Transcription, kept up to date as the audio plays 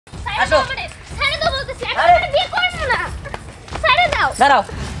আসো ছেড়ে দাও বলতেছি আমি বিয়ে করব না ছেড়ে দাও দাঁড়াও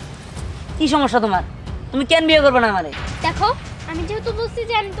কি সমস্যা তোমার তুমি কেন বিয়ে করবে না আমারে দেখো আমি যেহেতু বলছি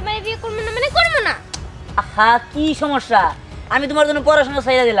যে আমি তোমারে বিয়ে করব না মানে করব না আহা কি সমস্যা আমি তোমার জন্য পড়াশোনা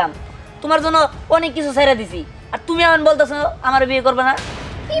ছাইড়া দিলাম তোমার জন্য অনেক কিছু ছাইড়া দিছি আর তুমি এখন বলতেছো আমার বিয়ে করবে না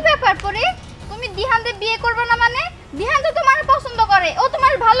কি ব্যাপার পরে তুমি দিহানকে বিয়ে করবে না মানে দিহান তো তোমার পছন্দ করে ও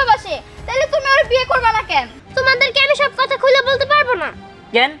তোমার ভালোবাসে তাহলে তুমি ওর বিয়ে করবে না কেন তোমাদেরকে আমি সব কথা খুলে বলতে পারবো না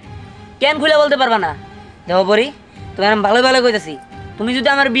কেন কেন খুলে বলতে পারবা না দেখো পরি তুমি আমি ভালো ভালো কইতাছি তুমি যদি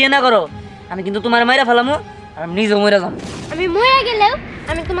আমার বিয়ে না করো আমি কিন্তু তোমার মাইরা ফেলামু আর আমি নিজেও মরে যাম আমি মরে গেলেও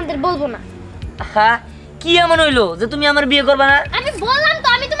আমি তোমাদের বলবো না আহা কি এমন হইলো যে তুমি আমার বিয়ে করবে না আমি বললাম তো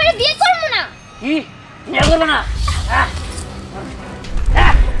আমি তোমারে বিয়ে করব না কি বিয়ে করবে না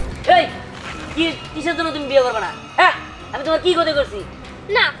এই কি কিসের জন্য তুমি বিয়ে করবে না হ্যাঁ আমি তোমার কি ক্ষতি করছি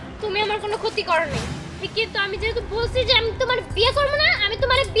না তুমি আমার কোনো ক্ষতি করোনি কিন্তু আমি যেহেতু বলছি যে আমি তোমার বিয়ে করব না আমি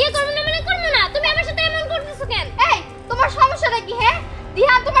তোমারে বিয়ে করব না মানে করব না তুমি আমার সাথে এমন করতেছো কেন এই তোমার সমস্যাটা কি হ্যাঁ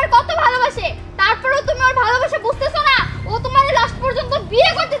দিহান তোমার কত ভালোবাসে তারপরেও তুমি ওর ভালোবাসা বুঝতেছো না ও তোমার লাস্ট পর্যন্ত বিয়ে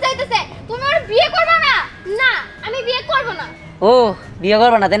করতে চাইতেছে তুমি ওর বিয়ে করবে না না আমি বিয়ে করব না ও বিয়ে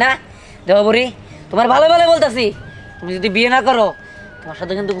করবে না তাই না দেখো বুড়ি তোমার ভালো ভালো বলতাছি তুমি যদি বিয়ে না করো তোমার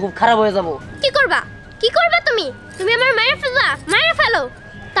সাথে কিন্তু খুব খারাপ হয়ে যাবো কি করবা তুমি তুমি আমার মায়ের ফেলো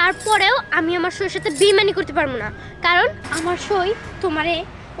তারপরেও আমি আমার সইয়ের সাথে বেইমানি করতে পারবো না কারণ আমার সই তোমারে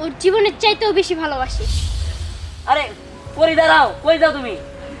ওর জীবনের চাইতেও বেশি ভালোবাসি আরে পরি দাঁড়াও কই যাও তুমি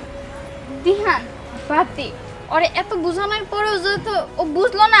দিহান বাতি ওরে এত বোঝানোর পরেও যেহেতু ও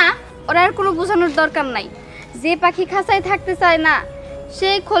বুঝলো না ওর আর কোনো বোঝানোর দরকার নাই যে পাখি খাঁচায় থাকতে চায় না সে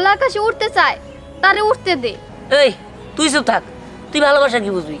খোলা আকাশে উঠতে চায় তারে উঠতে দে এই তুই চুপ থাক তুই ভালোবাসা কি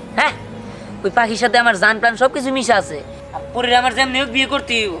বুঝবি হ্যাঁ ওই পাখির সাথে আমার জান প্রাণ সবকিছু মিশা আছে আর পরির আমার যেমনি হোক বিয়ে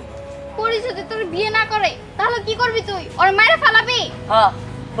করতে হইব পরি যদি তোর বিয়ে না করে তাহলে কি করবি তুই ওর মায়ের ফেলাবি হ্যাঁ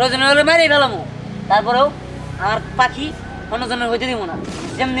প্রয়োজন হলে মারেই ফেলামু তারপরেও আমার পাখি অন্যজনের হইতে দিব না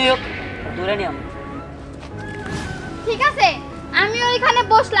যেমনি হোক ধরে নিয়ম ঠিক আছে আমি ওইখানে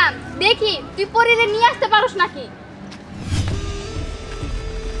বসলাম দেখি তুই পরিরে নিয়ে আসতে পারোস নাকি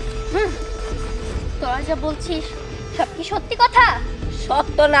তোরা যা বলছিস সব কি সত্যি কথা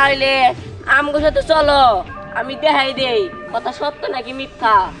সত্য না হইলে আমগো সাথে চলো আমি দেখাই দেই কথা সত্য নাকি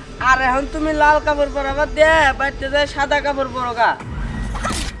মিথ্যা আর এখন তুমি লাল কাপড় পরাবা দে বাইতে যায় সাদা কাপড় পরোগা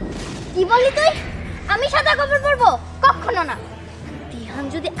কি বললি তুই আমি সাদা কাপড় পরবো কখনো না দিহান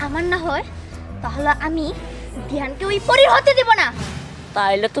যদি আমার না হয় তাহলে আমি দিহানকে ওই পরীর হতে দেব না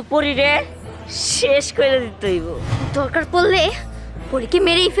তাইলে তো পরিরে শেষ করে দিতে হইব দরকার পড়লে পরীকে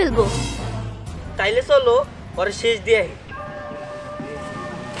মেরেই ফেলবো তাইলে চলো পরে শেষ দিয়ে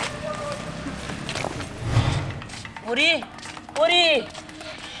পরি পরি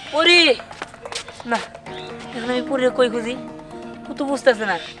পরি না এখন আমি পরিরে কই খুঁজি ও তো বুঝতেছে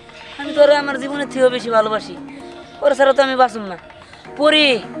না আমি তো ওরে আমার জীবনের থেকেও বেশি ভালোবাসি ওর ছাড়া তো আমি বাঁচুম না পরি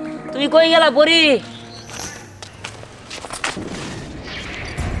তুমি কই গেলা পরি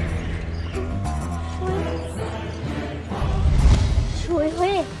সই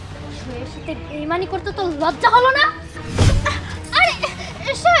হয়ে সইয়ের সাথে বেইমানি করতে তো লজ্জা হলো না আরে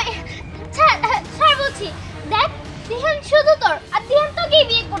সই ছাড় বলছি দেখ দিহান শুধু তোর আর দিহান তোকেই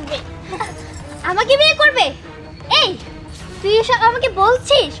বিয়ে করবে আমাকে বিয়ে করবে এই তুই এসব আমাকে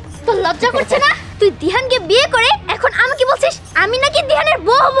বলছিস তোর লজ্জা করছে না তুই দিহানকে বিয়ে করে এখন আমাকে বলছিস আমি নাকি দিহানের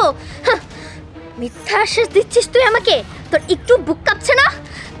বউ হব মিথ্যা আশ্বাস দিচ্ছিস তুই আমাকে তোর একটু বুক কাঁপছে না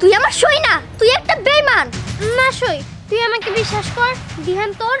তুই আমার সই না তুই একটা বেঈমান না সই তুই আমাকে বিশ্বাস কর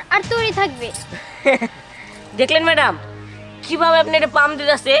দিহান তোর আর তোরই থাকবে দেখলেন ম্যাডাম কিভাবে আপনি এটা পাম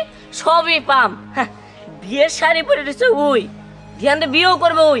দিতেছে সবই পাম বিয়ের শাড়ি পরে দিচ্ছে ওই ধ্যানটা বিয়েও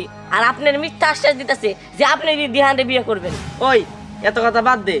করবে ওই আর আপনার মিথ্যা আশ্বাস দিতেছে যে আপনি ধ্যানটা বিয়ে করবেন ওই এত কথা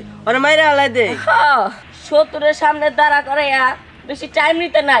বাদ দে ওরে মাইরা হালাই দে শত্রুরের সামনে দাঁড়া করে বেশি টাইম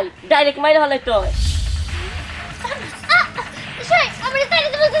নিতে নাই ডাইরেক্ট মাইরে হলে তো সই আমি তাই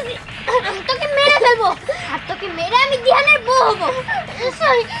বলতেছি আমি তোকে মেরে ফেলবো আর তোকে মেরে আমি দিহানের বউ হব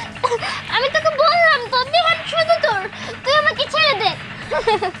সই আমি তোকে বললাম তো দিহান শুধু তোর তুই আমাকে ছেড়ে দে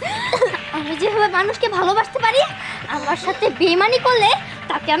আমি যেভাবে মানুষকে ভালোবাসতে পারি আমার সাথে বেইমানি করলে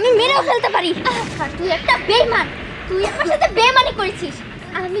তাকে আমি মেরেও ফেলতে পারি আর তুই একটা বেইমান তুই আমার সাথে বেইমানি করেছিস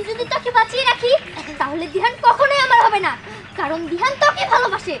আমি যদি তোকে বাঁচিয়ে রাখি তাহলে দিহান কখনোই আমার হবে না কারণ দিহান তোকে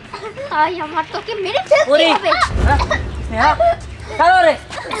ভালোবাসে তাই আমার তোকে মেরে ফেলতে হবে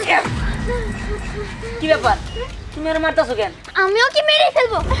কি ব্যাপার তুমি আর মারতাছো কেন আমি ওকে মেরে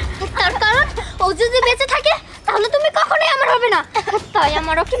ফেলবো তার কারণ ও যদি বেঁচে থাকে তাহলে তুমি কখনোই আমার হবে না তাই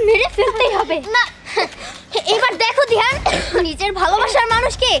আমার ওকে মেরে ফেলতেই হবে না এবার দেখো ধ্যান নিজের ভালোবাসার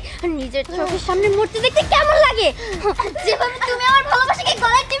মানুষকে নিজের চোখের সামনে মূর্তি দেখতে কেমন লাগে যেভাবে তুমি আমার ভালোবাসাকে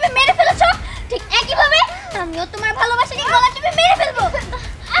গলায় টিপে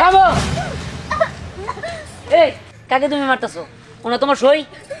কাকে তুমি মারতেছো? ওনা তোমার সই?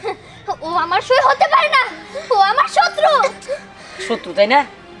 ও আমার সই হতে পারে না, ও আমার শত্রু। শত্রু তাই না?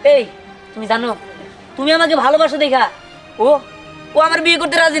 এই তুমি জানো তুমি আমাকে ভালোবাসো দেখা ও ও আমার বিয়ে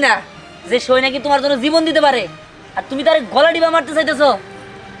করতে রাজি না, যে সই নাকি তোমার জন্য জীবন দিতে পারে, আর তুমি তার গলা ডিবা মারতে চাইতেছো।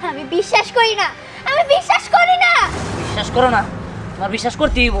 আমি বিশ্বাস করি না, আমি বিশ্বাস করি না। বিশ্বাস করো না? তোমার বিশ্বাস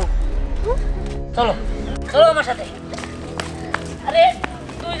করতেই হইব। চলো চলো আমার সাথে। আরে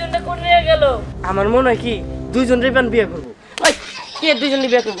দুইজনটা কোন নিয়ে গেল? আমার মনে হয় কি দুইজন রেবান বিয়ে করবো। ওই কে দুইজন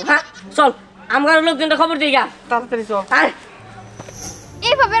বিয়ে করবো? হ্যাঁ চল আমার লোকজনটা খবর দিই গা। তাড়াতাড়ি চল। আর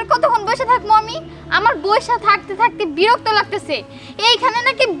এইভাবে আর কতক্ষণ বসে থাকবো আমি? আমার বসে থাকতে থাকতে বিরক্ত লাগতেছে। এইখানে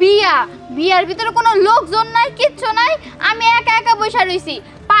নাকি বিয়া, বিয়ার ভিতরে কোনো লোকজন নাই, কিচ্ছু নাই, আমি একা একা বসে রইছি।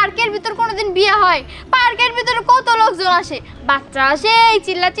 পার্কের ভিতর কোনোদিন বিয়া হয়? পার্কের ভিতরে কত লোকজন আসে, বাচ্চা আসে, এই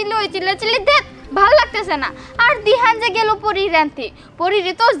চিল্লাচিল্লি ওই চিল্লাচিল্লি, দেখ ভাল লাগতেছে না। আর দিহান যে গেল পরীর আনতে, পরীর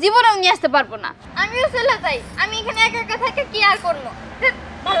তো জীবনেও নিয়ে আসতে পারবো না। আমিও চলে যাই, আমি এখানে একা একা থেকে কি আর করবো,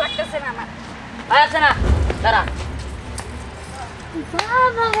 ভাল লাগতেছে না আমার। আছে না দাঁড়া। বাহ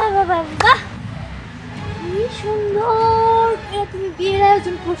বাহ বাহ বাহ বাহ বাহ, কি সুন্দর তুমি বিয়ের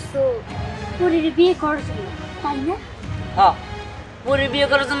আয়োজন করছো। পরীর বিয়ে করার জন্য, তাই না? হ্যাঁ পরি বিয়ে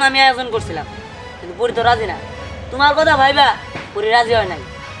করার জন্য আমি আয়োজন করছিলাম, কিন্তু পরি তো রাজি না। তোমার কথা ভাইবা পরি রাজি হয় নাই।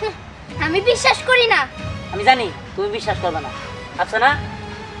 আমি বিশ্বাস করি না। আমি জানি তুমি বিশ্বাস করবে না। আচ্ছা না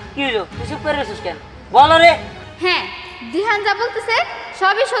কি হইলো? তুই চুপ করে রয়েছিস কেন? বলো রে। হ্যাঁ, দিহান যা বলতেছে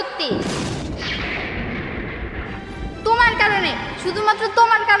সবই সত্যি। তোমার কারণে, শুধুমাত্র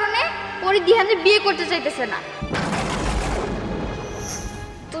তোমার কারণে পরি দিহানের বিয়ে করতে চাইতেছে না।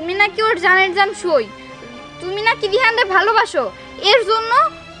 তুমি নাকি ওর জানের জান সই, তুমি নাকি দিহানকে ভালোবাসো, এর জন্য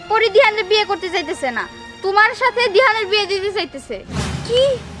পরি দিহানের বিয়ে করতে চাইতেছে না, তোমার সাথে দিহানের বিয়ে দিতে চাইতেছে। কি?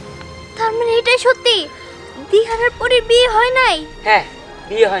 তার মানে এটাই সত্যি, দিহানের পরির বিয়ে হয় নাই? হ্যাঁ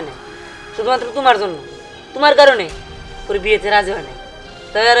বিয়ে হয় নাই, শুধুমাত্র তোমার জন্য, তোমার কারণে পরি বিয়েতে রাজি হয় নাই,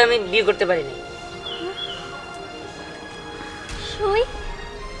 তাই আর আমি বিয়ে করতে পারি নাই। সই,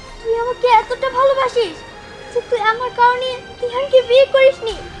 তুই আমাকে এতটা ভালোবাসিস যে তুই আমার কারণে দিহানকে বিয়ে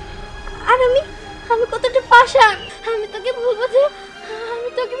করিসনি? আর আমি আমি কতটা পাষাণ, আমি তোকে বলবো যে আমি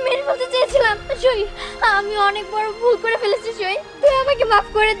তোকে মেরে ফেলতে চেয়েছিলাম। সই, আমি অনেক বড় ভুল করে ফেলেছি। সই, তুই আমাকে মাফ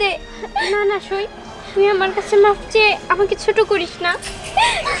করে দে। না না সই, তুই আমার কাছে মাফ চেয়ে আমাকে ছোট করিস না।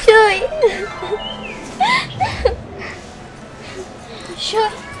 সই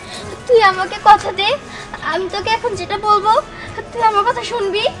সই, তুই আমাকে কথা দে, আমি তোকে এখন যেটা বলবো তুই আমার কথা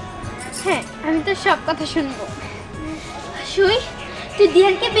শুনবি। হ্যাঁ, আমি তো সব কথা শুনবো। সই, তুই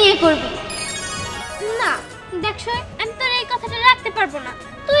দিহানকে বিয়ে করবি না? দেখ সই, আমি তোর এই কথাটা রাখতে পারবো না।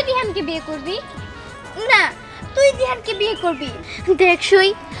 তুই দিহানকে বিয়ে করবি না? তুই দিহানকে বিয়ে করবি। দেখ সই,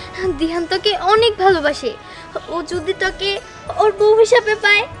 দিহান তোকে অনেক ভালোবাসে, ও যদি তোকে ওর বউ হিসাবে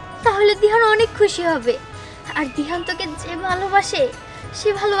পায় তাহলে দিহান অনেক খুশি হবে। আর দিহান তোকে যে ভালোবাসে সে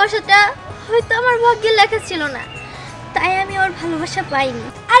ভালোবাসাটা হয়তো আমার ভাগ্যে লেখা ছিল না, তাই আমি ওর ভালোবাসা পাইনি।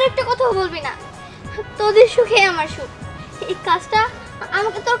 আর একটা কথাও বলবি না, তোদের সুখে আমার সুখ, এই কাজটা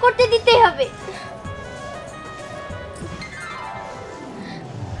আমাকে তোর করতে দিতেই হবে।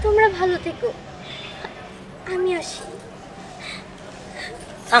 তোমরা ভালো থেকো, আমি আসি।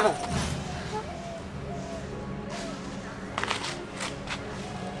 থামো,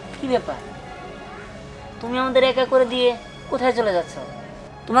 কি ব্যাপার? তুমি আমাদের একা করে দিয়ে কোথায় চলে যাচ্ছ?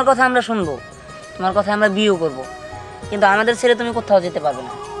 তোমার কথা আমরা শুনবো, তোমার কথা আমরা বিয়েও করবো, কিন্তু আমাদের ছেড়ে তুমি কোথাও যেতে পারবে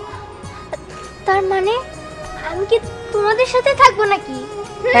না। তার মানে আমি কি তোমাদের সাথে থাকবো নাকি?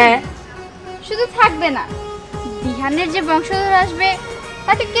 হ্যাঁ, শুধু থাকবে না, দিহানের যে বংশধর আসবে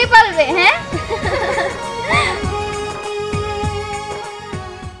তাকে কে পালবে? হ্যাঁ,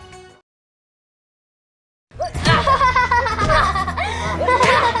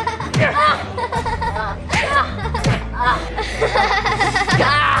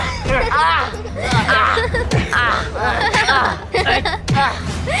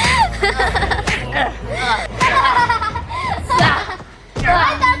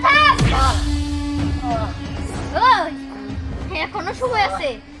 এখনো সময় আছে,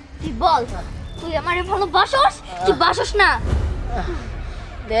 তুই বল তুই আমারে ভালোবাসোস কি বাসোস না?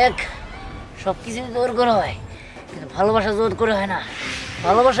 দেখ সবকিছু জোর করে হয়, কিন্তু ভালোবাসা জোর করে হয় না,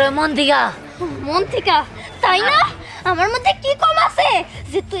 ভালোবাসা হয় মন থেকে। মন থেকে? তাই না? আমার মধ্যে কি কম আছে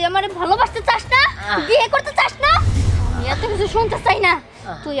যে তুই আমারে ভালোবাসতে চাস না, বিয়ে করতে চাস না? আমি এত কিছু শুনতে চাই না,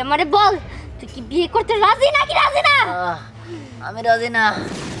 তুই আমারে বল তুই কি বিয়ে করতে রাজি নাকি রাজি না? আমি রাজি না।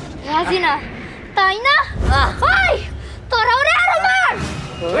 রাজি না, তাই না? ওই তোরা ওরে আরো মার।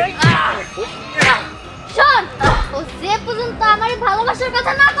 শোন, ও যে পর্যন্ত আমার ভালোবাসার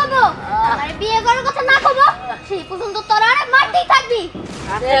কথা না কব, আমার বিয়ে করার কথা না কব, সেই পর্যন্ত তোরা আরে মারতেই থাকবি।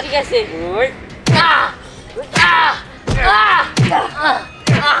 আচ্ছা ঠিক আছে।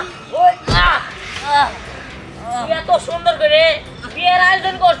 এত সুন্দর করে বিয়ের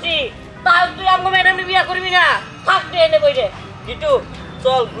আয়োজন করছি, তাও তুই আমাকে ম্যাডাম বিয়ে করবি না? থাকতে এনে বইরে জিটু,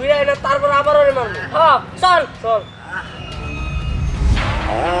 চল ঘুরে এনে তারপর আবার ওরে মারবো। হ্যাঁ চল চল।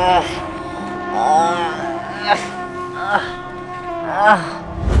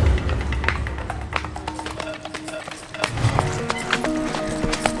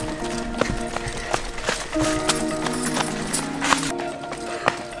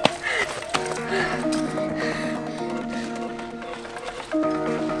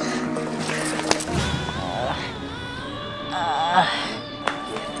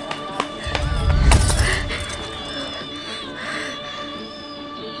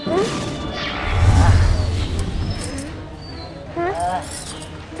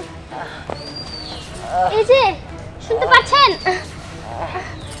 এই যে শুনতে পাচ্ছেন,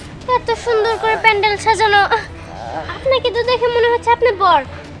 এত সুন্দর করে প্যান্ডেল সাজানো, আপনাকে তো দেখে মনে হচ্ছে আপনি বর।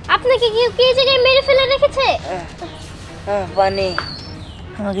 আপনাকে কি কি জায়গায় মেরে ফেলে রেখেছে? পানি,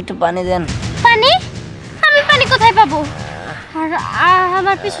 আমাকে একটু পানি দেন। পানি? আমি পানি কোথায় পাবো? আর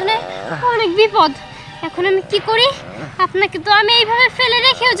আমার পিছনে অনেক বিপদ। এখন আমি কি করি? আপনাকে তো আমি এইভাবে ফেলে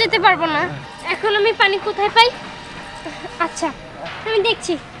রেখেও যেতে পারবো না। এখন আমি পানি কোথায় পাই? আচ্ছা আমি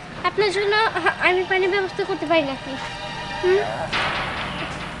দেখছি আপনার জন্য আমি পানির ব্যবস্থা করতে পারি নাকি।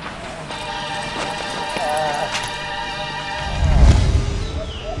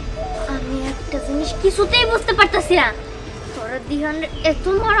 আমি একটা জিনিস কিছুতেই বুঝতে পারতাছি না, তোরা দিহান এত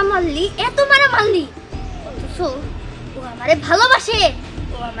মারা মারলি অথচ ও আমারে ভালোবাসে,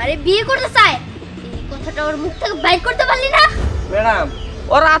 ও আমারে বিয়ে করতে চায়, এই কথাটা ওর মুখ থেকে বাইর করতে পারলি না? ম্যাডাম,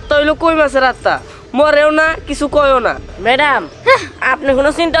 ওর আত্মা হইলো কই মাছের আত্মা, মরেও না কিছু কয়ও না। ম্যাডাম আপনি কোনো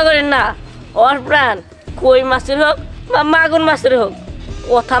চিন্তা করেন না, ওর প্রাণ কই মাছের হোক বা মাগুর মাছের হোক,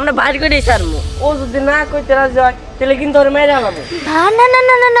 কথা আমরা বাইর করে ছাড়বো। ও যদি না কইতে রাজি হয় তাহলে কিন্তু ওর মেরে আলাবো। না না না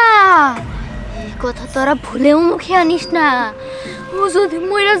না না না, এই কথা তোরা ভুলেও মুখে আনিস না। ও যদি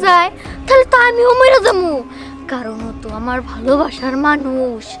মরে যায় তাহলে তো আমিও মরে যাবো, কারণ ও তো আমার ভালোবাসার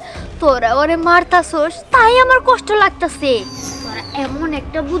মানুষ। তোরা ওরে মারতাছস তাই আমার কষ্ট লাগতাছে। তোরা এমন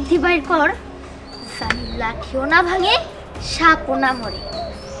একটা বুদ্ধি বাইর কর জানি লাঠিও না ভাঙে, সাপও না মরে।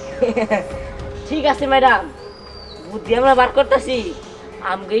 ঠিক আছে ম্যাডাম, বুদ্ধি আমরা বার করতেছি।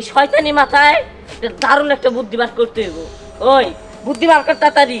 আমাকে এই শয়তানি মাথায় একটা দারুণ একটা বুদ্ধি বার করতে হইব। ওই বুদ্ধি বার কর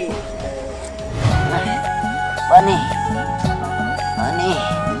তাড়াতাড়ি। পানি পানি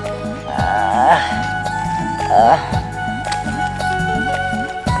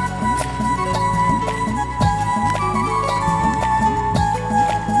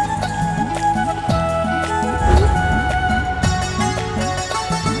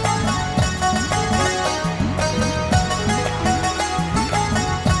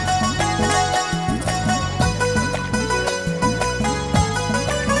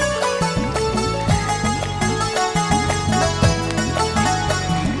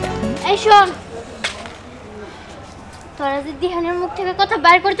এই শোন, তোরা যদি দিহানের মুখ থেকে কথা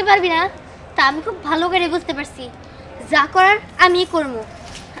বাইর করতে পারবি না তা আমি খুব ভালো করে বুঝতে পারছি। যা করার আমি করবো।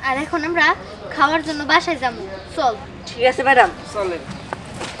 আর এখন আমরা খাওয়ার জন্য বাসায় যাবো, চল। ঠিক আছে ম্যাডাম চলেন।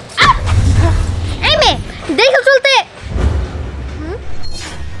 এই মেয়ে দেখো চলতে।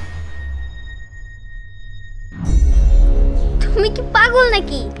 তুমি কি পাগল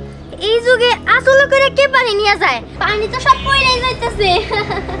নাকি? এই যুগে আসলে করে কে পানি নিয়ে যায়? পানি তো সব পড়েই যাইতেছে।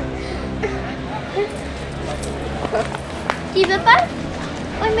 কি ব্যাপার?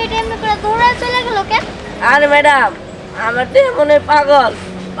 ওই মেয়েটা এমনি করে দৌড়ায় চলে গেল কেন? আরে ম্যাডাম, আমার তো মনে হয়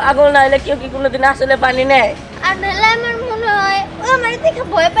পাগল না হলে কেউ কি কোনোদিন আসলে পানি নেয়? আর নাহলে আমার মনে হয় ও আমার দেখে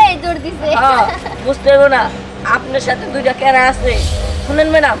ভয় পেয়ে দৌড় দিছে। বুঝতে হবে না, আপনার সাথে দুইটা ক্যারা আছে। শুনেন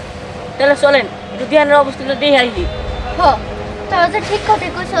ম্যাডাম, তাহলে চলেন একটু ধ্যানের অবস্থাটা দিয়ে আইলি। হ, তোরা তো ঠিক কথা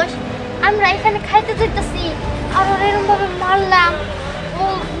কইছস। আমরা এখানে খাইতে যাইতাছি আর ওর এরকম ভাবে মারলাম, ও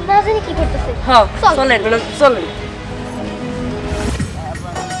না জানি কি করতেছে। হ্যাঁ চলেন ম্যাডাম চলেন।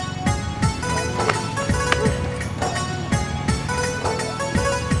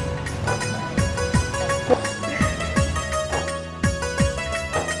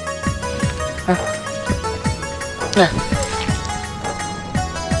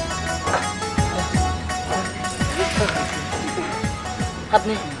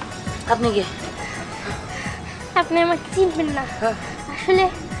 আপনি আপনি কে? আপনি আমাকে চিনবেন না। আসলে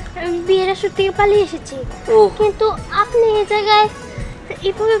আমি বিয়ের আসর থেকে পালিয়ে এসেছি। কিন্তু আপনি এই জায়গায়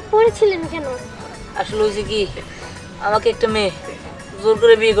এভাবে পড়েছিলেন কেন? আসলে হয়েছে কি, আমাকে একটা মেয়ে জোর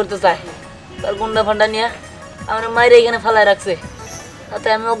করে বিয়ে করতে চায়। তার গুন্ডা ফান্ডা নিয়ে আমার মায়ের এখানে ফালায় রাখছে, তাতে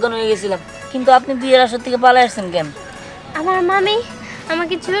আমি অজ্ঞান হয়ে গেছিলাম। কিন্তু আপনি বিয়ের আসর থেকে পালাই আসছেন কেন? আমার মামি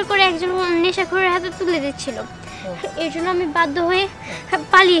আমাকে জোর করে একজন নেশাখোরের হাতে তুলে দিচ্ছিল। এই জন্য আমি বাধ্য হয়ে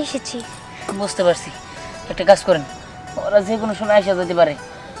পালিয়ে এসেছি। বুঝতে পারছি। একটা কাজ করেন, ওরা যে কোনো সময় এসে যেতে পারে,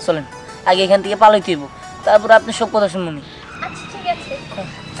 চলেন আগে এখান থেকে পালাইতে হইব, তারপর আপনি সব কথা শুনবনি। আচ্ছা ঠিক আছে।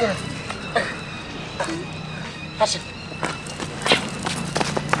 আসেন।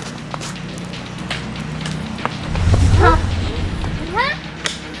 হ্যাঁ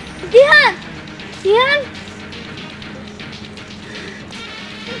দিহান, দিহান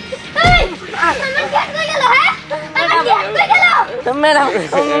এই আমার জ্ঞান কই গেল? হ্যাঁ আমার জ্ঞান কই গেল? ম্যাডাম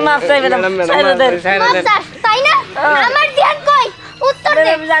মাফ চাইবেন, ছাইরা দেন। মাস্টার তাই না? আমার জ্ঞান কই? উত্তর দে।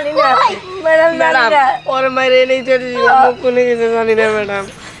 ম্যাডাম জানি না, কই? ম্যাডাম ওর মাইরে এনেই চলে দিলাম, মুখ কোনে গেছে জানি না ম্যাডাম।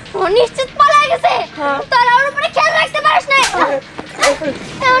 ও নিশ্চিত পালিয়ে গেছে। তোরা ওর উপরে খেয়াল রাখতে পারিস না।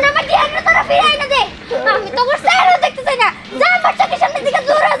 এখন আমার জ্ঞানটা তোরা ফিরাই না দে। আমি তো ওর চেহারা দেখতে চাই না। যা আমার চোখের সামনে থেকে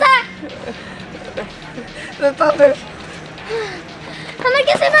দূর হয়ে যা। আমার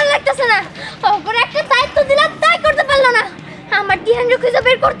কাছে ভালো লাগতেছে না। ওপরে একটা দায়িত্ব দিলাম, তাই করতে পারলো না। আমার ধ্যানটা খুঁজে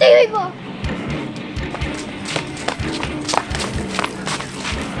বের করতেই হইব।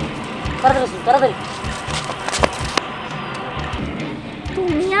 তাড়াতাড়ি।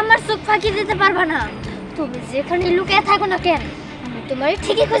 তুমি আমার চোখ ফাঁকি দিতে পারবা না। তুমি যেখানে লুকিয়ে থাকো না কেন, আমি তোমার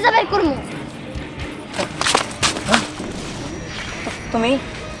ঠিকই খুঁজে বের করবো। তুমি?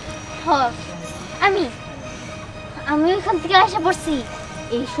 হ্যাঁ আমি এখান থেকে এসে পড়ছি।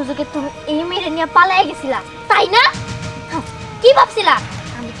 এই সুযোগে তুমি এই মেয়েটা নিয়ে পালাই গেছিলা, তাই না? কি ভাবছিলা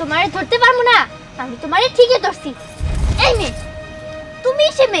আমি তোমারে ধরতে পারবো না? আমি তোমারে ঠিকই ধরছি। এই মেয়ে, তুমি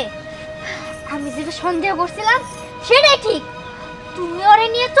সে মেয়ে। আমি যেটা সন্দেহ করছিলাম সেটাই ঠিক। তুমি ওরে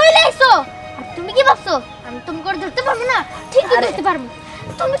নিয়ে চলে আইছো। আর তুমি কি ভাবছো আমি তোমাকে ওরে ধরতে পারবো না? ঠিকই ধরতে পারবো।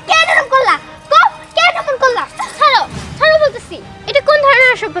 তুমি কেন এরকম করলা? কেন এরকম করলা? ছাড়ো, ছাড়ো বলতেছি। এটা কোন ধরনের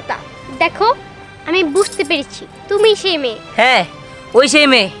অসভ্যতা? দেখো আমি বুঝতে পেরেছি তুমি সেই মেয়ে। হ্যাঁ ওই সেই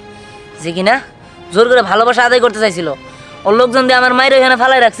মেয়ে যে কিনা জোর করে ভালোবাসা আদায় করতে চাইছিল। ওর লোকজন দিয়ে আমার মায়ের ওইখানে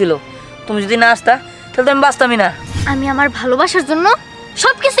ফালাই রাখছিল। তুমি যদি না আসতা তাহলে তো আমি বাঁচতামই না। আমি আমার ভালোবাসার জন্য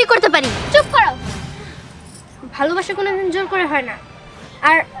সবকিছুই করতে পারি। চুপ করো। ভালোবাসা কোনোদিন জোর করে হয় না।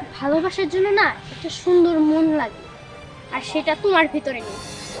 আর ভালোবাসার জন্য না একটা সুন্দর মন লাগে, আর সেটা তোমার ভিতরে নেই।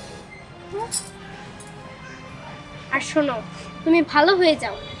 আর শোনো, তুমি ভালো হয়ে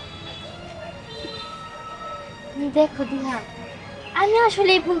যাও। দেখো দিহা, আমি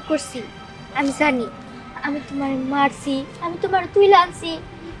আসলে ভুল করছি। আমি জানি আমি তোমার মারছি, আমি তোমার তুইলা আনছি।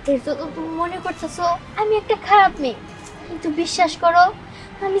 এর জন্য তুমি মনে করতেছো আমি একটা খারাপ মেয়ে, কিন্তু বিশ্বাস করো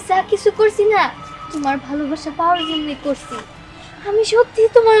আমি যা কিছু করছি না তোমার ভালোবাসা পাওয়ার জন্যই করছি। আমি সত্যি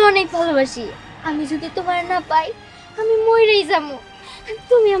তোমার অনেক ভালোবাসি। আমি যদি তোমার না পাই আমি মরেই যাবো।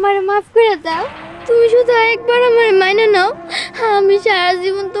 তুমি আমার মাফ করে দাও। তুমি শুধু একবার আমার মাইনে নাও, আমি সারা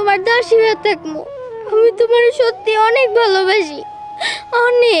জীবন তোমার দাসী হয়ে থাকবো। আমি তোমার সত্যি অনেক ভালোবাসি,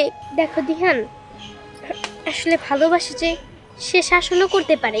 অনেক। দেখো দিহান, আসলে ভালোবাসা যে সে শাসনও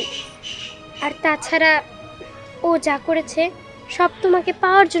করতে পারে। আর তাছাড়া ও যা করেছে সব তোমাকে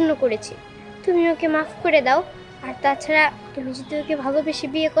পাওয়ার জন্য করেছে। তুমি ওকে মাফ করে দাও। আর তাছাড়া তুমি যদি ওকে ভালোবেসে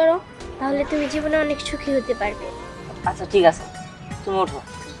বিয়ে করো তাহলে তুমি জীবনে অনেক সুখী হতে পারবে। আচ্ছা ঠিক আছে, তুমি ওঠো।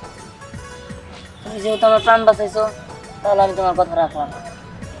 তুমি যেহেতু আমার প্রাণ বাঁচাইছো তাহলে আমি তোমার কথা রাখলাম।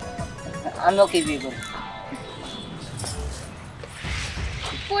 আমি ওকে বিয়ে করব।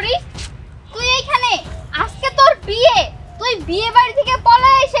 পরি, তুই এইখানে? আজকে তোর বিয়ে, তুই বিয়ে বাড়ি থেকে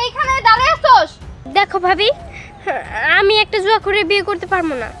পলায় সেইখানে দাঁড়িয়ে আছস? দেখো ভাবি, আমি একটা জুয়া করে বিয়ে করতে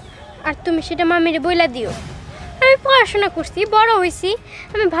পারবো না। আর তুমি সেটা মামিরে বইলা দিও। আমি পড়াশোনা করছি, বড় হইছি,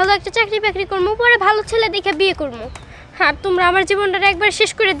 আমি ভালো একটা চাকরি বাকরি করবো, পরে ভালো ছেলে দেখে বিয়ে করবো। আর তোমরা আমার জীবনটা একবার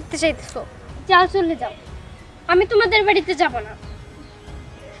শেষ করে দিতে চাইতেছো। যাও, চলে যাও, আমি তোমাদের বাড়িতে যাব না।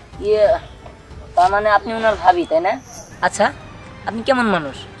 ইয়ে, তার মানে আপনি ওনার ভাবি, তাই না? আচ্ছা, আপনি কেমন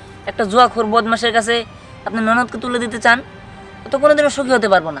মানুষ? একটা জুয়াখোর বদমাশের কাছে আপনি ননদকে তুলে দিতে চান? ও তো কোনোদিনও সুখী হতে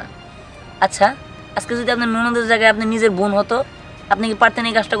পারবো না। আচ্ছা, আজকে যদি আপনার ননদের জায়গায় আপনি নিজের বোন হতো, আপনি কি পারতেন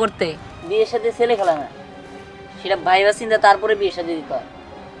এই কাজটা করতে? বিয়ের সাথে ছেলে খেলা না, সেটা ভাইবা চিন্তা, তারপরে বিয়ের সাথে দিতে হয়।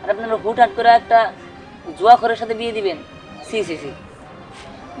 আর আপনারা হুটহাট করে একটা জুয়াখোরের সাথে বিয়ে দিবেন? C C C.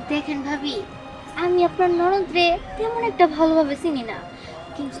 দেখেন ভাবি, আমি আপনার ননদরে তেমন একটা ভালোভাবে চিনি না,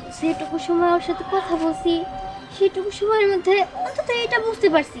 কিন্তু যেটুকু সময় ওর সাথে কথা বলছি সেটুকু সময়ের মধ্যে অন্তত এটা বুঝতে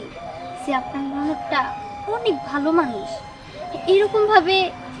পারছি যে আপনার ননদটা অনেক ভালো মানুষ। এরকম ভাবে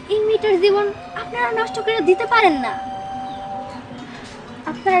এই মেয়েটার জীবন আপনারা নষ্ট করে দিতে পারেন না।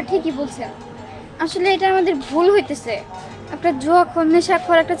 আপনারা ঠিকই বলছেন, আসলে এটা আমাদের ভুল হইতেছে। একটা জুয়াখোর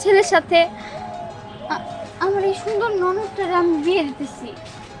নেশাখোর একটা ছেলের সাথে আমার এই সুন্দর ননদটারে আমি বিয়ে দিতেছি,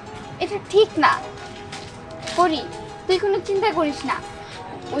 এটা ঠিক না। করি, তুই কোনো চিন্তা করিস না,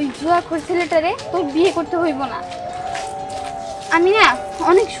 ওই জুয়াখোর ছেলেটারে তোর বিয়ে করতে হইব না। আমি না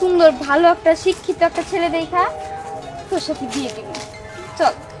অনেক সুন্দর ভালো একটা শিক্ষিত একটা ছেলে দেখা তোর সাথে বিয়ে দেব।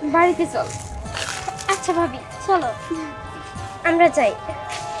 চল বাড়িতে চল। আচ্ছা ভাবি চলো আমরা যাই।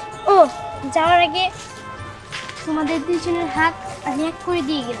 ও যাওয়ার আগে তোমাদের দুজনের হাত আমি এক করে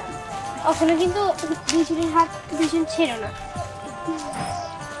দিয়ে গেলাম, ওখানে কিন্তু দুজনের হাত দুজন ছেড়ো না।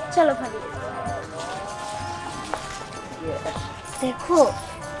 চলো ভাবি। দেখো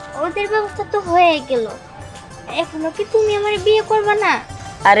ওদের ব্যবস্থা তো হয়ে গেল, এখনো কি তুমি আমার বিয়ে করবে না?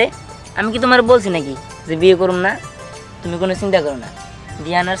 আরে আমি কি তোমার বলছি নাকি যে বিয়ে করুম না? তুমি কোনো চিন্তা করো না,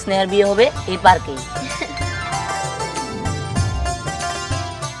 দিহান আর স্নেহার বিয়ে হবে এই পার্কেই।